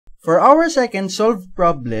For our second solved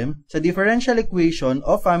problem sa differential equation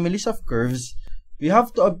of families of curves, we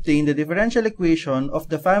have to obtain the differential equation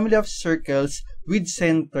of the family of circles with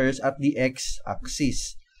centers at the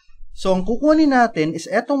x-axis. So, ang kukunin natin is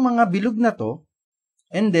etong mga bilog na to,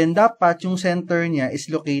 and then dapat yung center niya is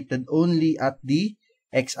located only at the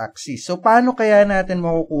x-axis. So, paano kaya natin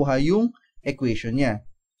makukuha yung equation niya?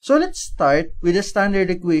 So, let's start with the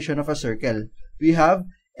standard equation of a circle. We have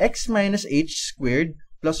x minus h squared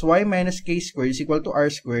plus y minus k squared is equal to r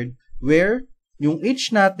squared, where yung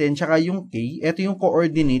h natin tsaka yung k, ito yung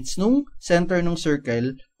coordinates nung center ng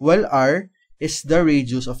circle, while r is the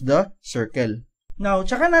radius of the circle. Now,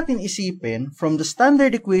 tsaka natin isipin, from the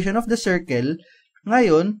standard equation of the circle,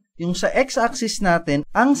 ngayon, yung sa x-axis natin,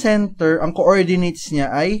 ang center, ang coordinates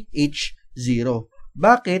niya ay h0.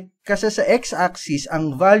 Bakit? Kasi sa x-axis,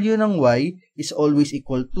 ang value ng y is always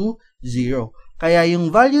equal to 0. Kaya yung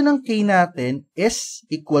value ng k natin is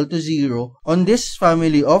equal to 0 on this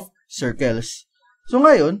family of circles. So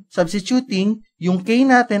ngayon, substituting yung k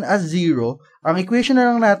natin as 0, ang equation na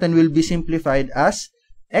lang natin will be simplified as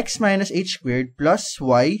x minus h squared plus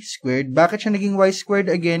y squared. Bakit siya naging y squared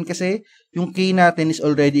again? Kasi yung k natin is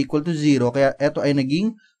already equal to 0. Kaya ito ay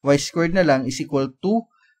naging y squared na lang is equal to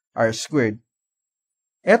r squared.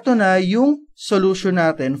 Ito na yung solution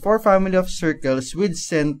natin for family of circles with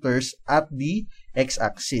centers at the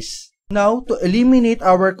x-axis. Now, to eliminate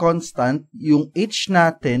our constant, yung h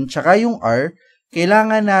natin tsaka yung r,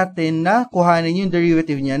 kailangan natin na kuhanin yung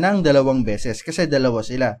derivative niya ng dalawang beses kasi dalawa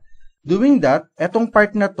sila. Doing that, etong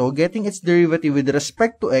part na to, getting its derivative with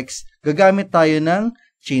respect to x, gagamit tayo ng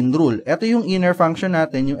chain rule. Ito yung inner function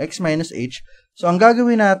natin, yung x minus h. So, ang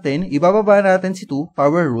gagawin natin, ibababa natin si 2,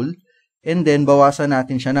 power rule, and then bawasan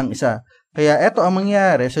natin siya ng isa. Kaya ito ang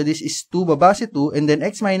mangyayari. So this is 2, baba si 2, and then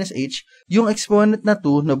x minus h. Yung exponent na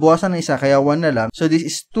 2, nabawasan ng isa, kaya 1 na lang. So this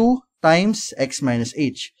is 2 times x minus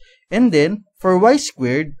h. And then, for y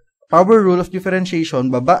squared, power rule of differentiation,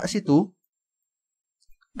 baba si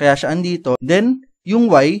 2, kaya siya andito. Then, yung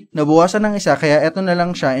y, nabawasan ng isa, kaya ito na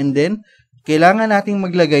lang siya, and then, kailangan nating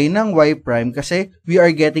maglagay ng y prime kasi we are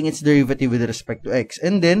getting its derivative with respect to x.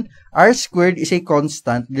 And then, r squared is a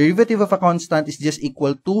constant. Derivative of a constant is just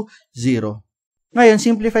equal to 0. Ngayon,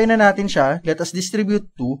 simplify na natin siya. Let us distribute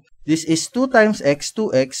 2. This is 2 times x,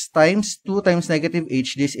 2x, times 2 times negative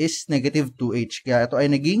h. This is negative 2h. Kaya ito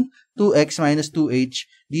ay naging 2x minus 2h.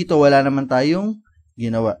 Dito, wala naman tayong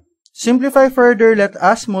ginawa. Simplify further, let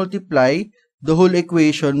us multiply the whole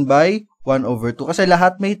equation by 1 over 2. Kasi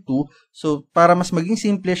lahat may 2. So, para mas maging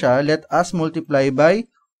simple siya, let us multiply by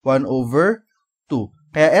 1 over 2.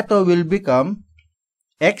 Kaya ito will become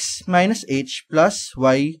x minus h plus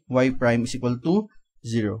y prime is equal to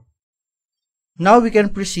 0. Now, we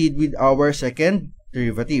can proceed with our second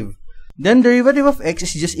derivative. Then, derivative of x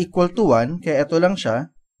is just equal to 1. Kaya ito lang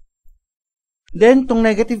siya. Then, tong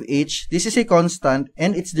negative h, this is a constant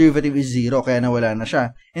and its derivative is 0, kaya nawala na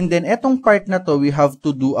siya. And then, etong part na to, we have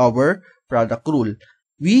to do our product rule.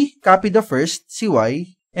 We copy the first, si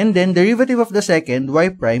y, and then derivative of the second, y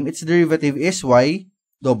prime, its derivative is y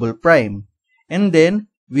double prime. And then,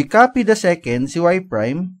 we copy the second, si y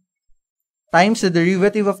prime, times the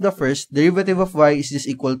derivative of the first, derivative of y is just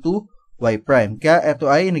equal to y prime. Kaya ito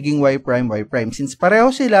ay naging y prime, y prime. Since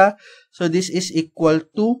pareho sila, so this is equal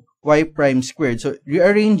to y prime squared. So,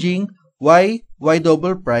 rearranging y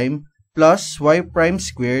double prime plus y prime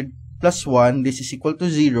squared plus 1, this is equal to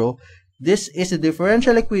 0. This is the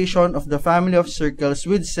differential equation of the family of circles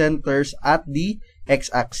with centers at the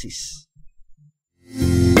x-axis.